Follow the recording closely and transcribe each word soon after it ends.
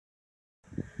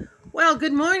Well,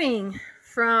 good morning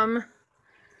from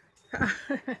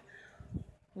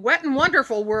wet and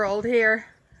wonderful world here.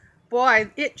 Boy,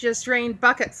 it just rained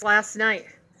buckets last night.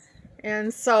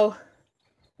 And so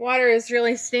water is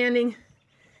really standing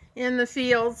in the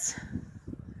fields,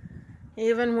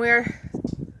 even where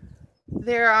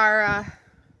there are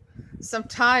some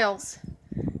tiles.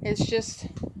 It's just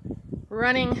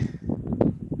running.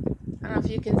 I don't know if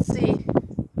you can see,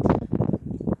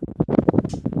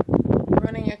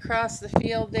 running across the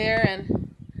field there.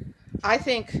 And I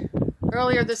think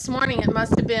earlier this morning it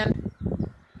must have been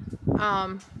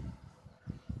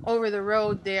over the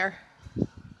road there.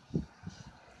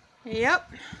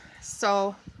 Yep.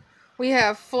 So we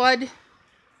have flood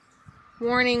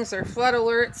warnings or flood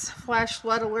alerts, flash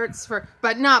flood alerts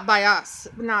but not by us,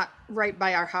 not right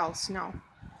by our house, no,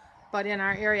 but in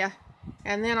our area.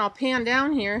 And then I'll pan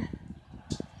down here.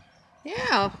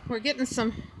 Yeah, we're getting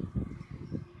some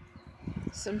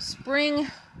spring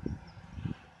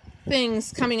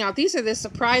things coming out. These are the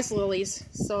surprise lilies,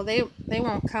 so they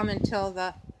won't come until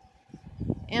the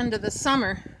end of the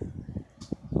summer,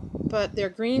 but their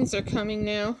greens are coming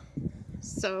now.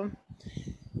 So,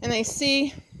 and I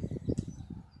see,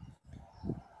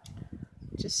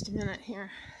 just a minute here.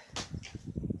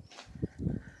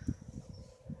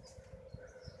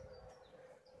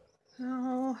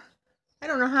 Oh, I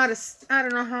don't know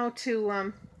how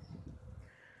to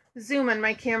zoom on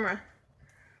my camera,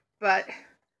 but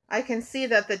I can see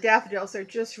that the daffodils are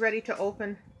just ready to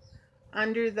open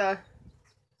under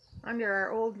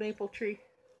our old maple tree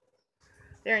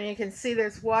there, and you can see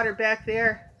there's water back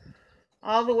there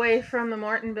all the way from the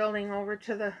Morton building over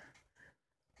to the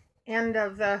end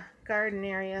of the garden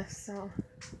area. So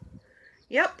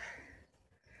yep,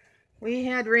 we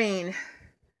had rain.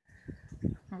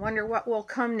 I wonder what will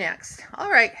come next. All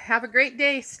right, have a great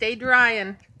day. Stay dry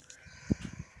and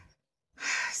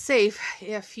safe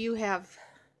if you have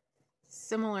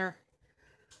similar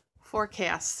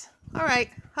forecasts. All right,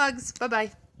 hugs.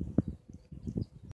 Bye-bye.